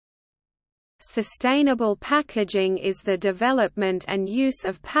Sustainable packaging is the development and use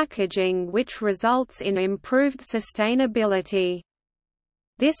of packaging which results in improved sustainability.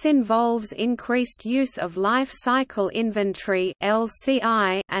 This involves increased use of life cycle inventory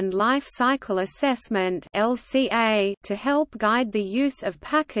 (LCI) and life cycle assessment (LCA) to help guide the use of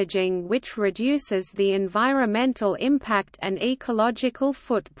packaging which reduces the environmental impact and ecological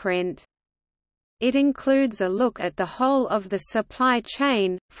footprint. It includes a look at the whole of the supply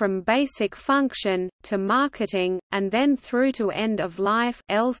chain, from basic function, to marketing, and then through to end-of-life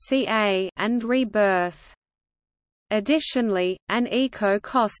 (LCA) and rebirth. Additionally, an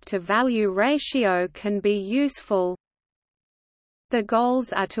eco-cost-to-value ratio can be useful. The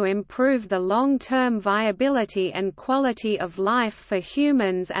goals are to improve the long-term viability and quality of life for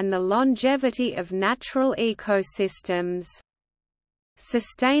humans and the longevity of natural ecosystems.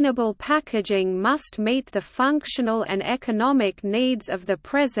 Sustainable packaging must meet the functional and economic needs of the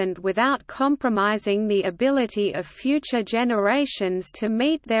present without compromising the ability of future generations to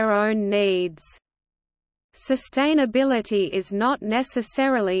meet their own needs. Sustainability is not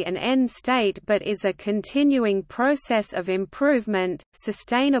necessarily an end state but is a continuing process of improvement.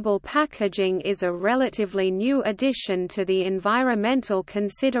 Sustainable packaging is a relatively new addition to the environmental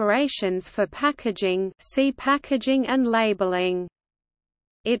considerations for packaging. See packaging and labeling.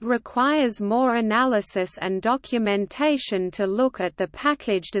 It requires more analysis and documentation to look at the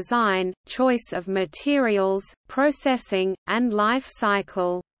package design, choice of materials, processing, and life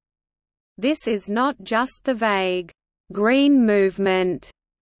cycle. This is not just the vague, green movement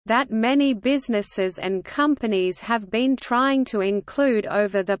that many businesses and companies have been trying to include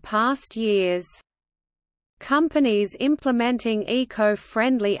over the past years. Companies implementing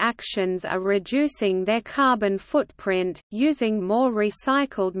eco-friendly actions are reducing their carbon footprint, using more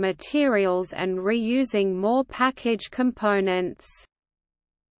recycled materials and reusing more package components.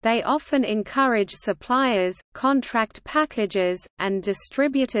 They often encourage suppliers, contract packagers, and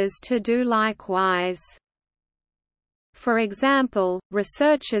distributors to do likewise. For example,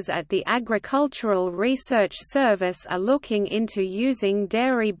 researchers at the Agricultural Research Service are looking into using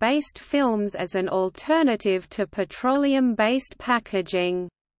dairy-based films as an alternative to petroleum-based packaging.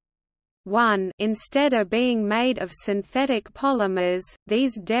 Instead of being made of synthetic polymers,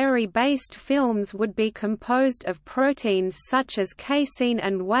 these dairy-based films would be composed of proteins such as casein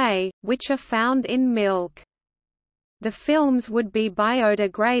and whey, which are found in milk. The films would be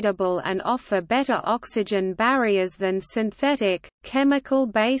biodegradable and offer better oxygen barriers than synthetic,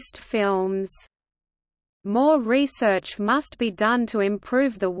 chemical-based films. More research must be done to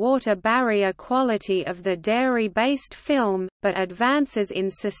improve the water barrier quality of the dairy-based film, but advances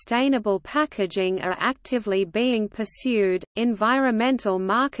in sustainable packaging are actively being pursued. Environmental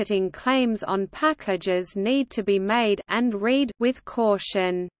marketing claims on packages need to be made and read with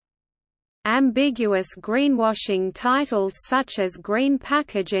caution. Ambiguous greenwashing titles such as green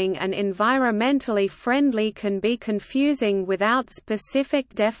packaging and environmentally friendly can be confusing without specific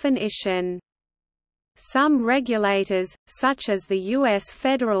definition. Some regulators, such as the U.S.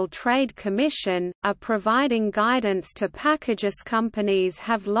 Federal Trade Commission, are providing guidance to packaging. Companies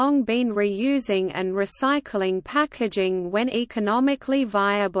have long been reusing and recycling packaging when economically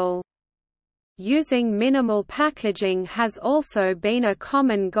viable. Using minimal packaging has also been a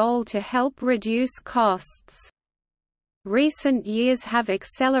common goal to help reduce costs. Recent years have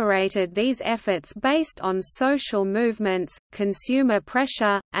accelerated these efforts based on social movements, consumer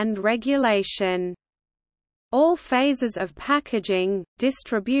pressure, and regulation. All phases of packaging,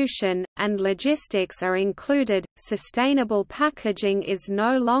 distribution, and logistics are included. Sustainable packaging is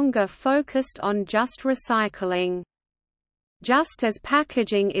no longer focused on just recycling. Just as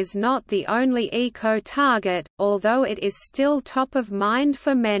packaging is not the only eco-target, although it is still top of mind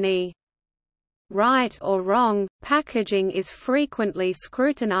for many. Right or wrong, packaging is frequently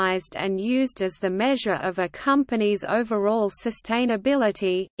scrutinized and used as the measure of a company's overall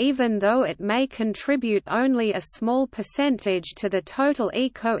sustainability, even though it may contribute only a small percentage to the total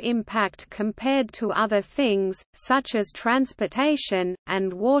eco-impact compared to other things, such as transportation,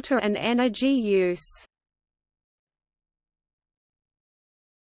 and water and energy use.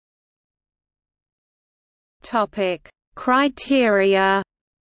 Criteria.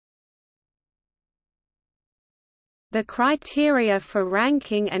 The criteria for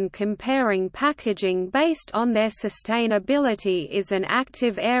ranking and comparing packaging based on their sustainability is an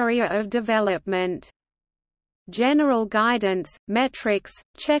active area of development. General guidance, metrics,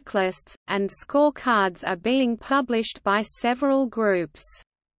 checklists, and scorecards are being published by several groups.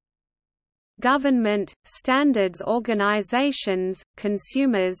 Government, standards organizations,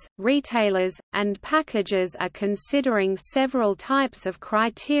 consumers, retailers, and packagers are considering several types of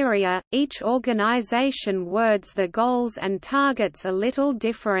criteria. Each organization words the goals and targets a little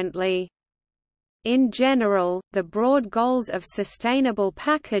differently. In general, the broad goals of sustainable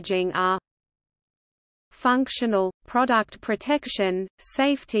packaging are functional, product protection,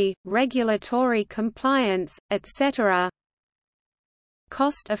 safety, regulatory compliance, etc.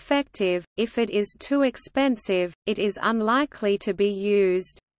 Cost-effective, if it is too expensive, it is unlikely to be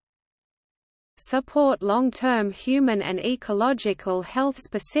used. Support long-term human and ecological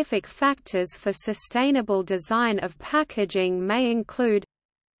health-specific factors for sustainable design of packaging may include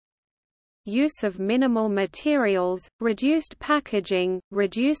use of minimal materials, reduced packaging,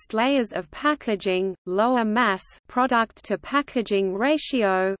 reduced layers of packaging, lower mass product-to-packaging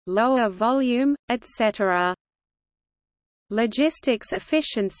ratio, lower volume, etc. Logistics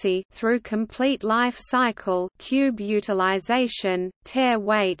efficiency through complete life cycle cube utilization, tear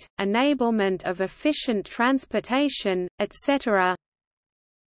weight, enablement of efficient transportation, etc.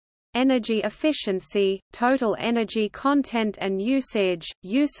 Energy efficiency, total energy content and usage,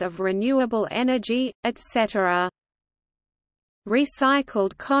 use of renewable energy, etc.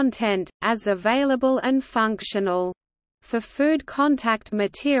 Recycled content, as available and functional. For food contact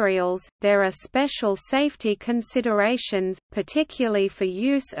materials, there are special safety considerations, particularly for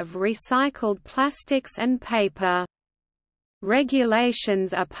use of recycled plastics and paper.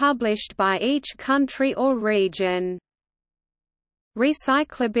 Regulations are published by each country or region.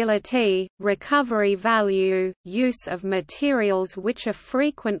 Recyclability, recovery value, use of materials which are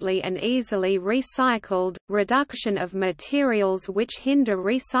frequently and easily recycled, reduction of materials which hinder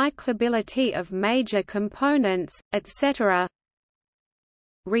recyclability of major components, etc.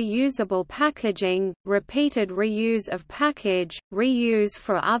 Reusable packaging, repeated reuse of package, reuse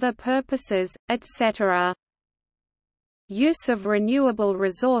for other purposes, etc. Use of renewable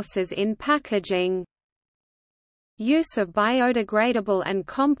resources in packaging. Use of biodegradable and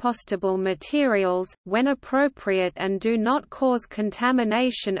compostable materials, when appropriate and do not cause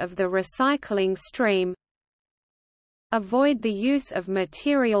contamination of the recycling stream. Avoid the use of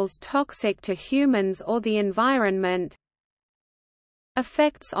materials toxic to humans or the environment.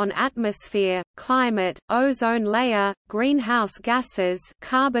 Effects on atmosphere, climate, ozone layer, greenhouse gases,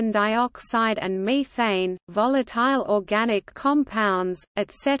 carbon dioxide and methane, volatile organic compounds,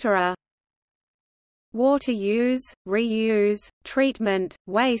 etc. Water use, reuse, treatment,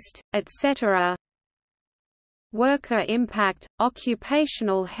 waste, etc. Worker impact,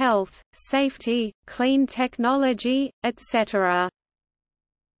 occupational health, safety, clean technology, etc.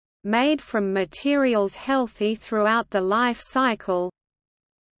 Made from materials healthy throughout the life cycle.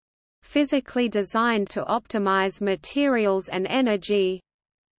 Physically designed to optimize materials and energy.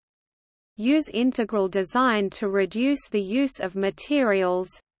 Use integral design to reduce the use of materials.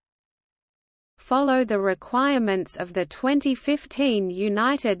 Follow the requirements of the 2015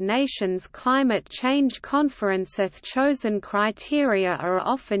 United Nations Climate Change Conference. Chosen criteria are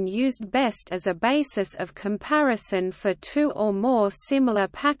often used best as a basis of comparison for two or more similar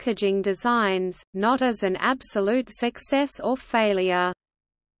packaging designs, not as an absolute success or failure.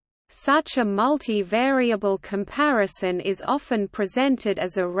 Such a multi-variable comparison is often presented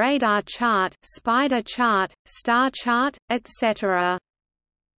as a radar chart, spider chart, star chart, etc.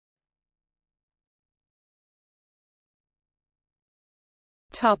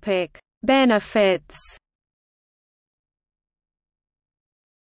 Benefits.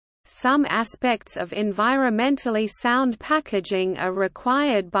 Some aspects of environmentally sound packaging are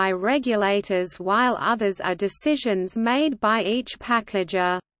required by regulators while others are decisions made by each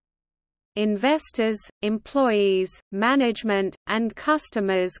packager. Investors, employees, management, and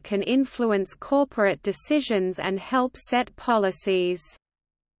customers can influence corporate decisions and help set policies.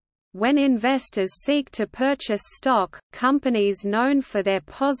 When investors seek to purchase stock, companies known for their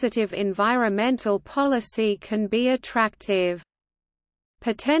positive environmental policy can be attractive.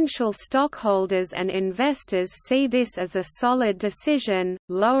 Potential stockholders and investors see this as a solid decision.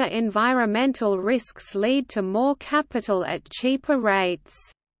 Lower environmental risks lead to more capital at cheaper rates.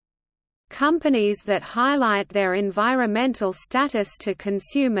 Companies that highlight their environmental status to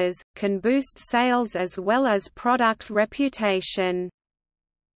consumers can boost sales as well as product reputation.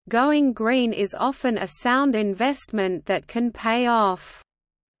 Going green is often a sound investment that can pay off.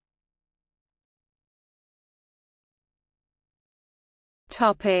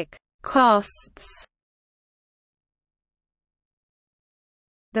 Topic: Costs.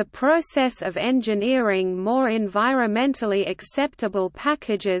 The process of engineering more environmentally acceptable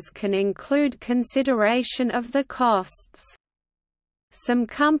packages can include consideration of the costs. Some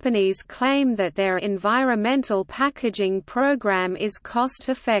companies claim that their environmental packaging program is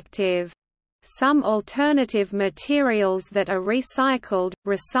cost-effective. Some alternative materials that are recycled,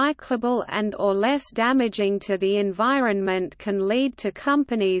 recyclable and/or less damaging to the environment can lead to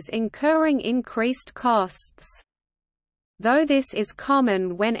companies incurring increased costs. Though this is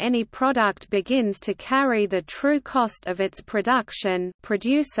common when any product begins to carry the true cost of its production,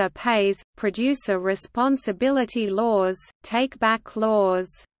 producer pays, producer responsibility laws, take-back laws.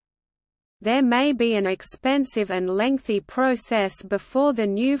 There may be an expensive and lengthy process before the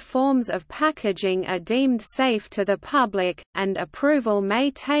new forms of packaging are deemed safe to the public, and approval may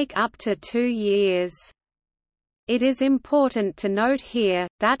take up to 2 years. It is important to note here,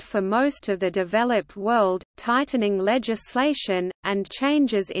 that for most of the developed world, tightening legislation, and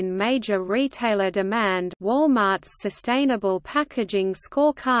changes in major retailer demand Walmart's Sustainable Packaging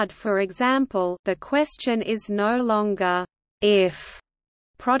Scorecard for example, the question is no longer, if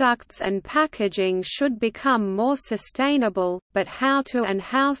products and packaging should become more sustainable, but how to and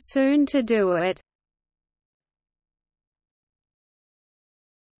how soon to do it.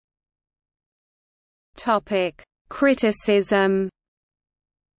 Criticism.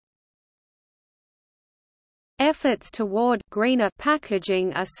 Efforts toward greener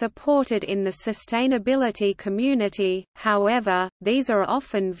packaging are supported in the sustainability community, however, these are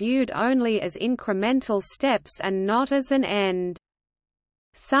often viewed only as incremental steps and not as an end.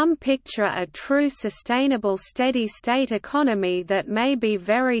 Some picture a true sustainable steady-state economy that may be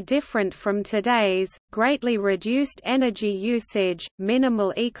very different from today's, greatly reduced energy usage,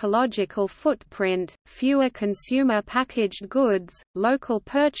 minimal ecological footprint, fewer consumer packaged goods, local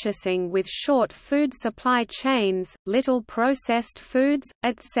purchasing with short food supply chains, little processed foods,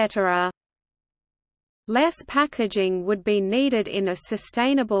 etc. Less packaging would be needed in a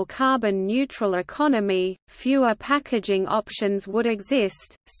sustainable carbon-neutral economy, fewer packaging options would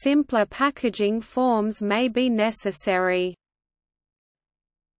exist, simpler packaging forms may be necessary.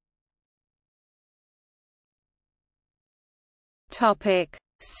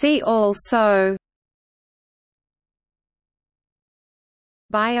 See also: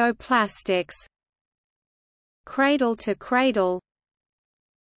 Bioplastics, Cradle-to-cradle,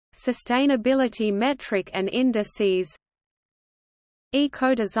 Sustainability metric and indices,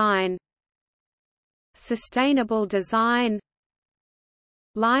 Eco-design, Sustainable design,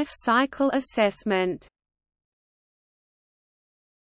 Life cycle assessment.